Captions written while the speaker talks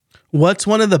What's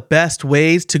one of the best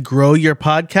ways to grow your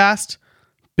podcast?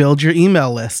 Build your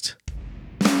email list.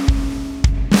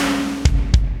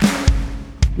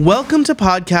 Welcome to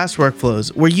Podcast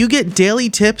Workflows, where you get daily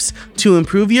tips to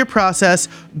improve your process,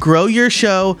 grow your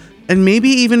show, and maybe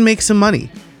even make some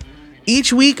money.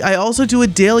 Each week, I also do a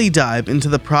daily dive into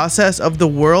the process of the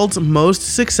world's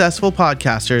most successful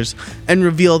podcasters and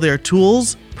reveal their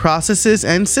tools, processes,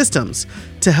 and systems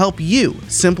to help you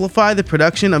simplify the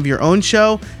production of your own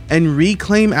show and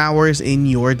reclaim hours in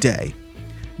your day.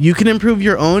 You can improve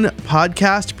your own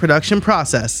podcast production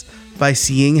process by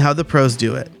seeing how the pros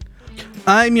do it.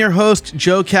 I'm your host,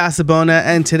 Joe Casabona,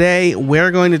 and today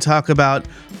we're going to talk about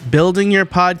building your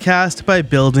podcast by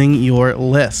building your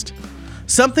list.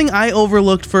 Something I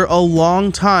overlooked for a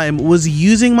long time was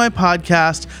using my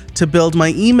podcast to build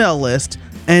my email list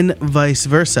and vice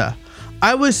versa.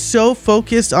 I was so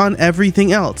focused on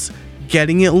everything else,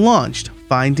 getting it launched,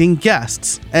 finding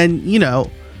guests, and,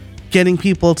 getting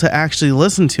people to actually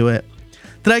listen to it,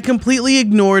 that I completely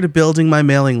ignored building my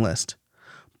mailing list.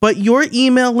 But your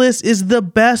email list is the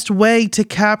best way to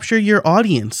capture your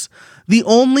audience. The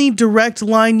only direct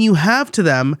line you have to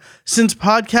them, since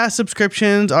podcast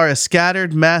subscriptions are a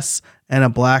scattered mess and a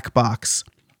black box.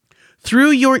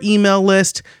 Through your email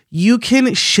list, you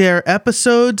can share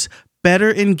episodes,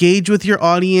 better engage with your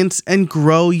audience, and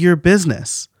grow your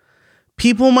business.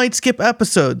 People might skip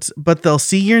episodes, but they'll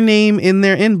see your name in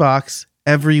their inbox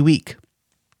every week.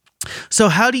 So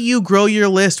how do you grow your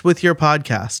list with your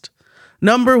podcast?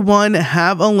 Number one,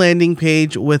 have a landing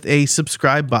page with a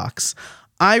subscribe box.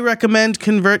 I recommend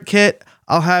ConvertKit.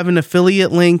 I'll have an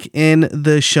affiliate link in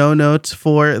the show notes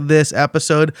for this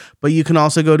episode, but you can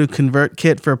also go to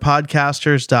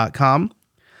convertkitforpodcasters.com.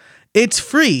 It's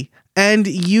free, and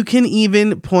you can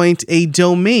even point a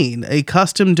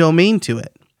custom domain to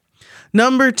it.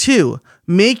 Number two,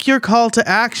 make your call to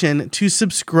action to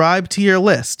subscribe to your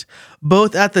list,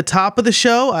 both at the top of the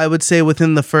show, I would say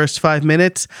within the first 5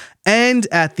 minutes, and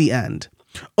at the end.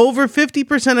 Over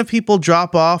 50% of people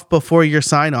drop off before your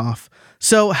sign off,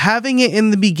 so having it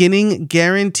in the beginning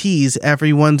guarantees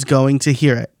everyone's going to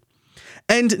hear it.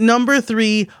 And number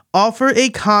three, offer a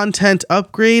content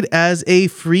upgrade as a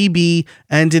freebie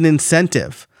and an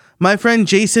incentive. My friend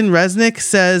Jason Resnick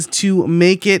says to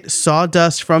make it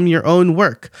sawdust from your own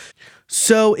work.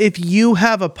 So if you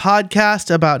have a podcast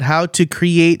about how to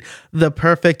create the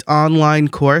perfect online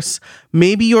course,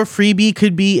 maybe your freebie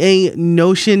could be a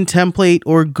Notion template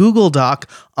or Google Doc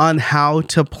on how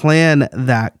to plan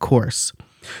that course.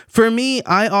 For me,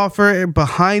 I offer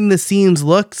behind the scenes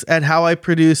looks at how I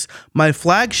produce my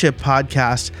flagship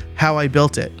podcast, How I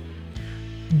Built It.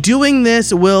 Doing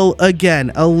this will,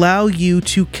 again, allow you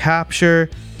to capture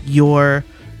your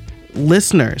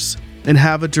listeners and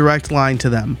have a direct line to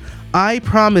them. I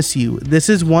promise you, this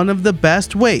is one of the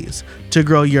best ways to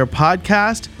grow your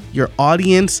podcast, your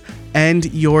audience,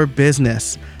 and your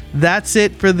business. That's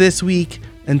it for this week.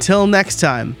 Until next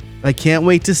time, I can't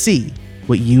wait to see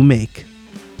what you make.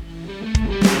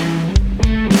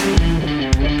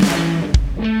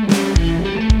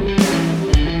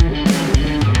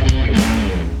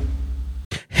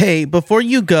 Hey, before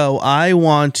you go, I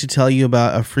want to tell you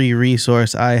about a free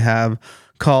resource I have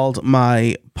called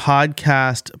my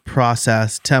podcast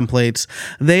process templates.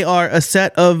 They are a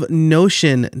set of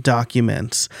Notion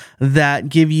documents that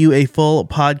give you a full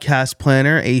podcast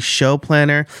planner, a show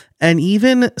planner, and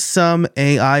even some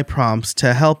AI prompts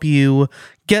to help you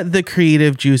get the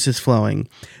creative juices flowing.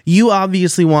 You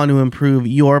obviously want to improve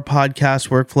your podcast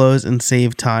workflows and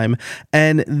save time,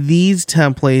 and these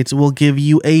templates will give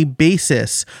you a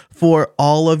basis for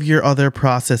all of your other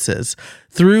processes.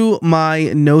 Through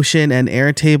my Notion and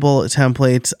Airtable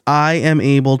templates, I am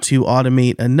able to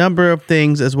automate a number of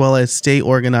things as well as stay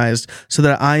organized so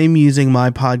that I am using my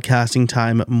podcasting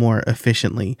time more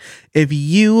efficiently. If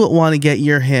you want to get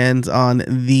your hands on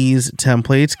these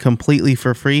templates completely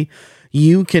for free,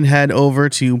 you can head over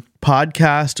to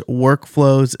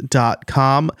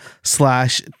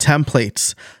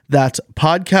podcastworkflows.com/templates. That's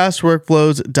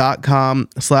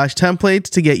podcastworkflows.com/templates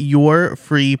to get your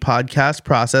free podcast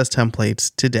process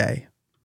templates today.